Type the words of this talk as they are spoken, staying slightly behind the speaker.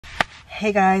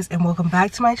Hey guys, and welcome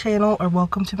back to my channel, or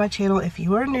welcome to my channel if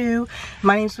you are new.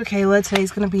 My name's Michaela.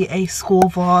 Today's going to be a school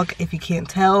vlog. If you can't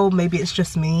tell, maybe it's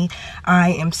just me.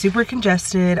 I am super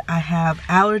congested. I have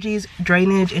allergies,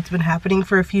 drainage. It's been happening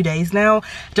for a few days now.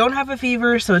 Don't have a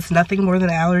fever, so it's nothing more than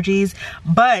allergies,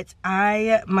 but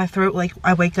my throat, like,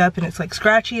 I wake up and it's like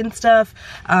scratchy and stuff.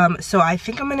 So I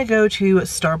think I'm going to go to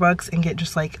Starbucks and get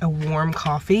just like a warm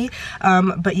coffee.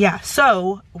 But yeah,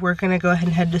 so we're going to go ahead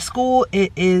and head to school.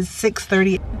 It is 6:30.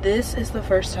 This is the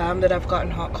first time that I've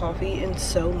gotten hot coffee in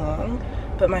so long,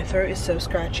 but my throat is so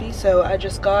scratchy, so I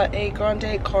just got a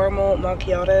grande caramel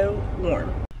macchiato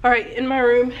warm. Alright, in my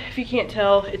room, if you can't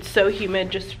tell, it's so humid.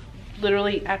 Just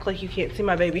literally act like you can't see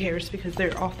my baby hairs because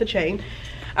they're off the chain.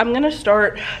 I'm gonna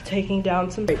start taking down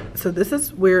some. So this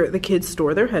is where the kids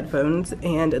store their headphones,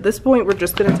 and at this point we're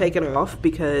just gonna take it off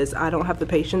because I don't have the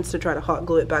patience to try to hot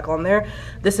glue it back on there.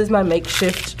 This is my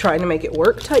makeshift trying to make it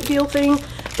work type deal thing,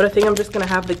 but I think I'm just gonna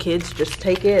have the kids just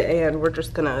take it, and we're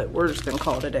just gonna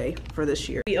call it a day for this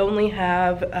year. We only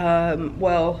have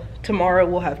well, tomorrow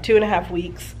we'll have 2.5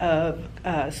 weeks of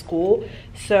school,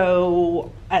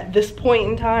 so at this point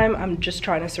in time I'm just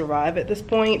trying to survive at this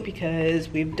point because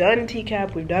we've done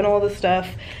TCAP, we've done all this stuff,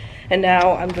 and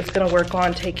now I'm just gonna work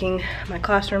on taking my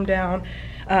classroom down.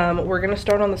 We're gonna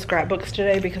start on the scrapbooks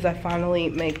today because I finally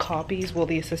made copies. Well,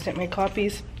 the assistant made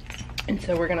copies, and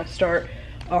so we're gonna start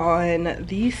on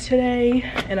these today,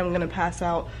 and I'm gonna pass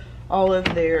out all of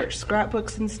their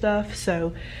scrapbooks and stuff.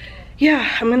 So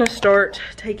yeah, I'm gonna start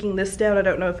taking this down. I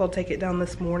don't know if I'll take it down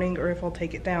this morning or if I'll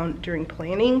take it down during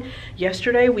planning.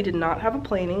 Yesterday we did not have a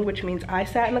planning, which means I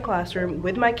sat in the classroom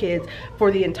with my kids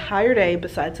for the entire day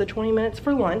besides the 20 minutes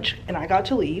for lunch, and I got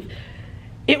to leave.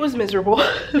 It was miserable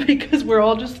because we're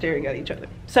all just staring at each other.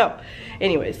 So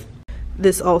anyways,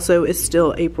 this also is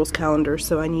still April's calendar,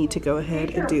 so I need to go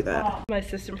ahead and do that. My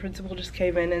assistant principal just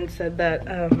came in and said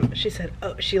that, she said,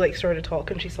 oh, she like started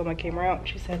talking, she saw my camera out, and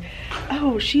she said,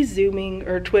 oh, she's Zooming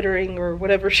or Twittering or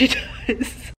whatever she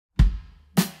does.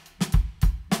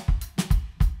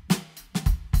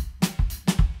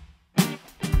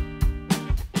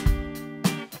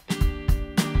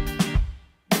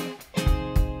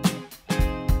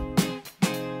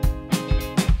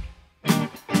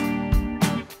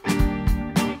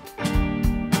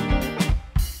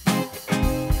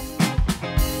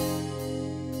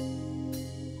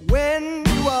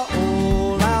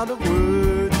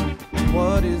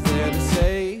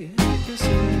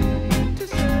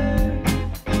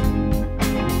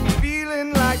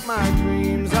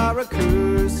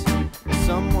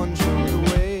 Someone show the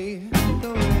way,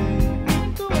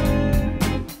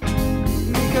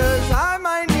 because I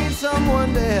might need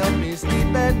someone to help me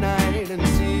sleep at night and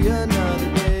see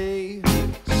another day,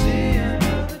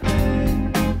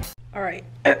 All right,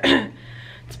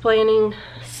 it's planning,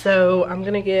 so I'm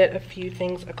gonna get a few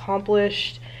things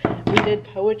accomplished. We did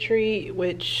poetry,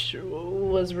 which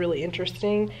was really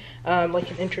interesting,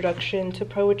 like an introduction to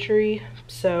poetry,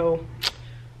 so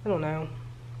I don't know.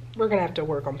 We're gonna have to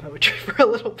work on poetry for a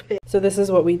little bit. So this is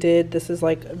what we did. This is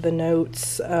like the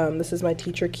notes. This is my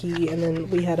teacher key, and then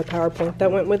we had a PowerPoint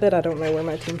that went with it. I don't know where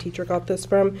my team teacher got this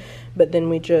from, but then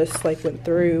we just like went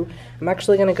through. I'm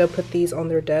actually gonna go put these on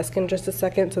their desk in just a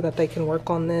second so that they can work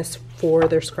on this for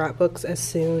their scrapbooks as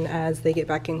soon as they get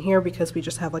back in here, because we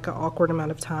just have like an awkward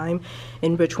amount of time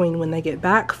in between when they get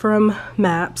back from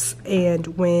MAPS and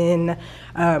when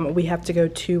we have to go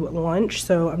to lunch.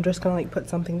 So I'm just gonna like put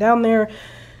something down there,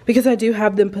 because I do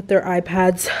have them put their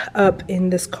iPads up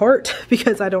in this cart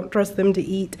because I don't trust them to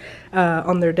eat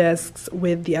on their desks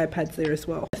with the iPads there as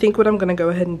well. I think what I'm gonna go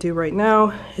ahead and do right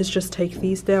now is just take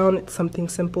these down. It's something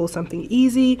simple, something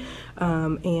easy,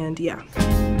 and yeah.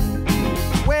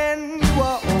 When you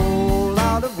are all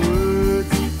out of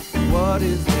words, what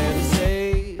is there to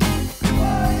say?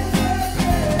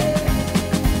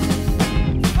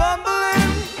 Fumbling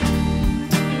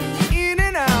in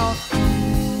and out.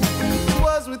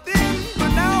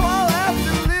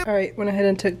 Alright, went ahead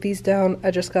and took these down. I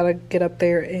just gotta get up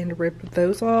there and rip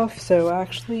those off. So I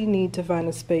actually need to find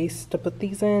a space to put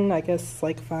these in. I guess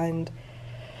like find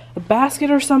a basket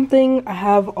or something. I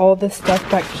have all this stuff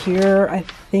back here. I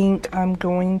think I'm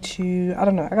going to, I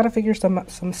don't know, I gotta figure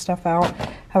some stuff out.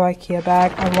 Have IKEA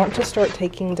bag. I want to start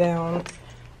taking down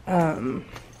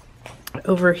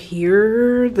over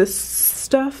here this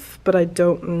stuff, but I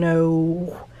don't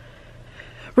know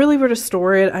really where to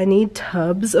store it. I need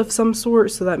tubs of some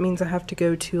sort, so that means I have to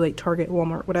go to like Target,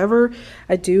 Walmart, whatever.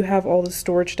 I do have all the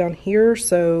storage down here,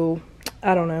 so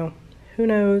I don't know. Who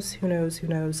knows?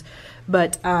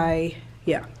 But I,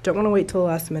 yeah, don't want to wait till the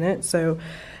last minute. So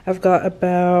I've got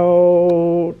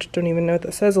about, don't even know what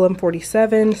that says,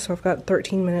 11:47, so I've got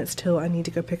 13 minutes till I need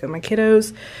to go pick up my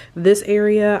kiddos. This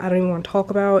area, I don't even want to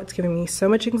talk about. It's giving me so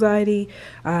much anxiety.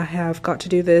 I have got to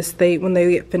do this. When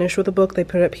they get finished with a book, they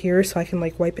put it up here so I can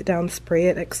like wipe it down, spray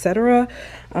it, etc.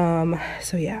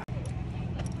 So yeah.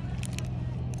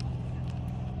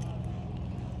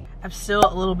 I'm still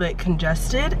a little bit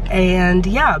congested, and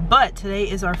yeah, but today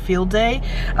is our field day.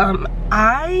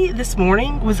 I, this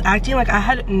morning, was acting like I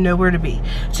had nowhere to be.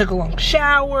 Took a long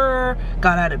shower,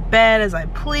 got out of bed as I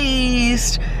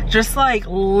pleased, just like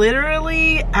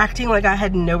literally acting like I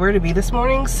had nowhere to be this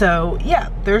morning. So yeah,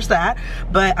 there's that.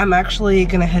 But I'm actually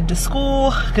gonna head to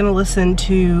school, gonna listen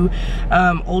to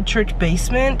Old Church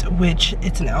Basement, which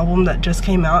it's an album that just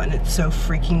came out and it's so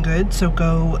freaking good. So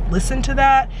go listen to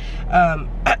that.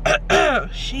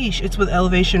 Sheesh, it's with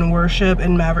Elevation Worship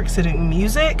and Maverick City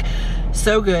Music.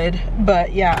 So good.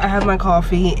 But yeah, I have my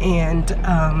coffee, and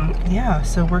yeah,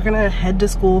 so we're gonna head to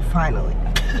school finally.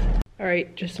 All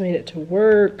right, just made it to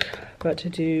work. About to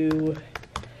do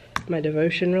my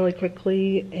devotion really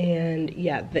quickly, and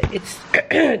yeah, it's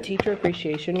teacher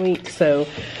appreciation week, so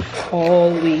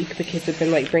all week the kids have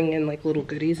been like bringing in like little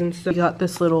goodies and stuff. We got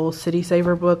this little City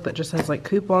Saver book that just has like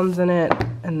coupons in it,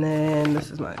 and then this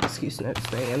is my excuse notes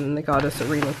thing, and then they got us a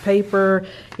ream of paper.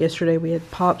 Yesterday we had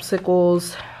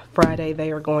popsicles. Friday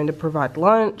they are going to provide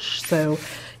lunch, so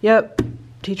yep,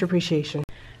 teacher appreciation.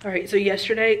 All right, so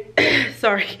yesterday,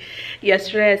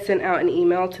 yesterday I sent out an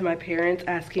email to my parents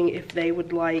asking if they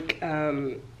would like,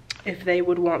 if they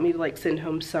would want me to like send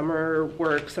home summer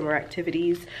work, summer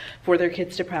activities for their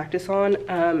kids to practice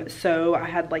on. So I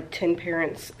had like 10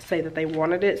 parents say that they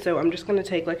wanted it. So I'm just gonna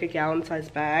take like a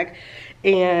gallon-sized bag,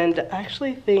 and I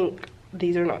actually think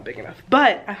these are not big enough,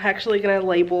 but I'm actually gonna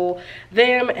label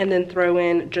them and then throw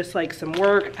in just like some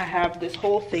work. I have this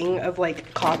whole thing of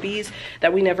like copies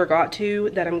that we never got to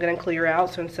that I'm gonna clear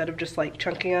out. So instead of just like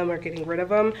chunking them or getting rid of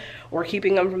them or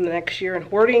keeping them from the next year and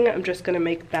hoarding, I'm just gonna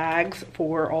make bags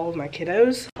for all of my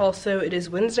kiddos. Also, it is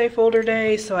Wednesday folder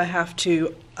day, so I have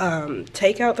to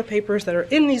take out the papers that are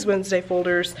in these Wednesday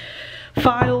folders,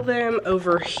 file them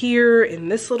over here in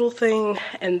this little thing,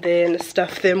 and then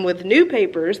stuff them with new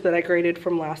papers that I graded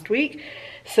from last week.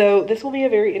 So this will be a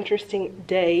very interesting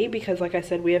day because like I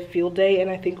said, we have field day,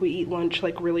 and I think we eat lunch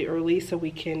like really early so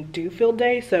we can do field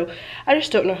day. So I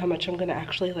just don't know how much I'm gonna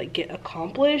actually like get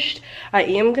accomplished. I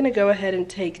am gonna go ahead and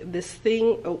take this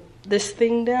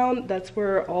thing down. That's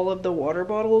where all of the water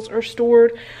bottles are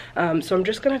stored. So I'm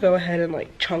just gonna go ahead and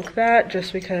like chunk that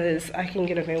just because I can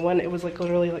get a new one. It was like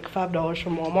literally like $5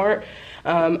 from Walmart.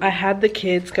 I had the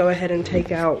kids go ahead and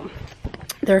take out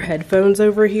their headphones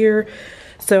over here.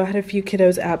 So I had a few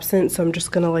kiddos absent, so I'm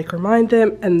just gonna like remind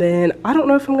them. And then I don't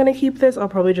know if I'm gonna keep this. I'll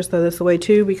probably just throw this away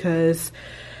too because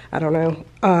I don't know.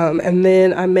 And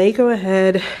then I may go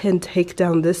ahead and take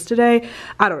down this today.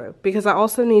 I don't know, because I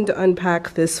also need to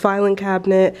unpack this filing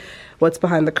cabinet. What's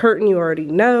behind the curtain, you already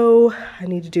know. I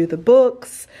need to do the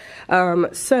books.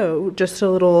 So just a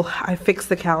little, I fixed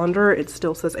the calendar. It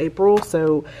still says April,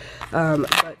 so,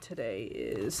 but today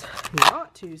is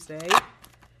not Tuesday.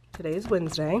 Today is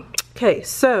Wednesday. Okay,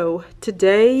 so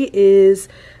today is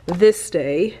this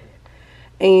day,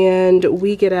 and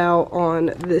we get out on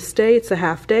this day. It's a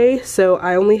half day, so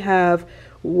I only have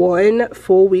 1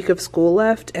 full week of school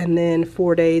left, and then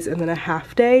 4 days, and then a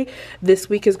half day. This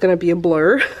week is going to be a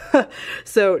blur.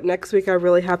 So next week I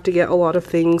really have to get a lot of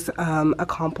things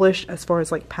accomplished as far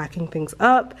as like packing things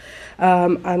up.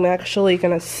 I'm actually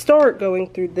going to start going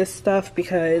through this stuff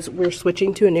because we're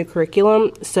switching to a new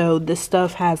curriculum. So this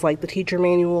stuff has like the teacher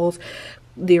manuals,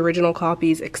 the original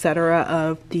copies, etc.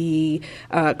 of the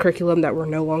curriculum that we're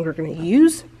no longer going to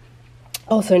use.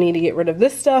 Also need to get rid of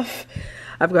this stuff.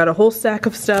 I've got a whole stack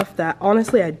of stuff that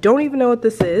honestly I don't even know what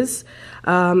this is.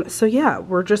 So yeah,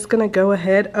 we're just gonna go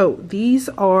ahead. Oh, these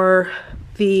are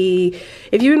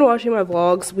if you've been watching my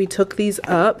vlogs, we took these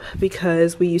up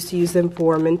because we used to use them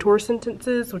for mentor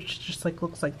sentences, which just like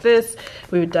looks like this.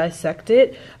 We would dissect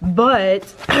it,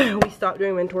 but we stopped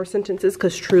doing mentor sentences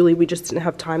because truly we just didn't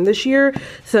have time this year.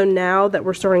 So now that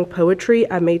we're starting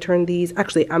poetry, I may turn these,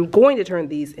 actually I'm going to turn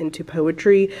these into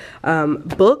poetry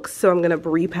books. So I'm gonna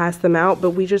repass them out,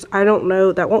 but I don't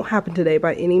know, that won't happen today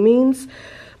by any means,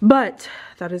 but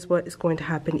that is what is going to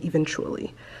happen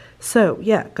eventually. So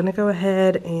yeah, gonna go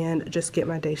ahead and just get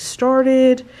my day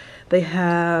started. They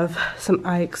have some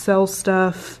IXL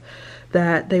stuff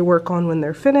that they work on when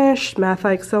they're finished, math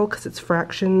IXL because it's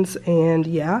fractions, and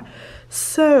yeah.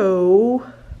 So,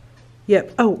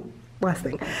 yep, oh, last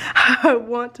thing. I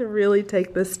want to really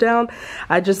take this down.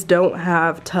 I just don't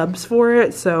have tubs for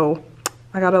it, so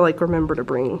I gotta like remember to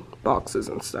bring boxes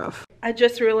and stuff. I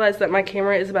just realized that my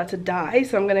camera is about to die,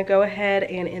 so I'm gonna go ahead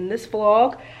and end this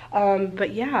vlog.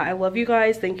 But yeah, I love you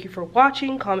guys. Thank you for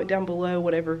watching. Comment down below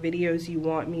whatever videos you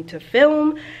want me to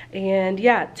film. And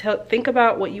yeah, think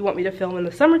about what you want me to film in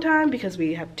the summertime, because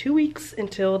we have 2 weeks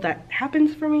until that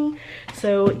happens for me.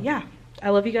 So yeah, I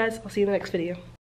love you guys. I'll see you in the next video.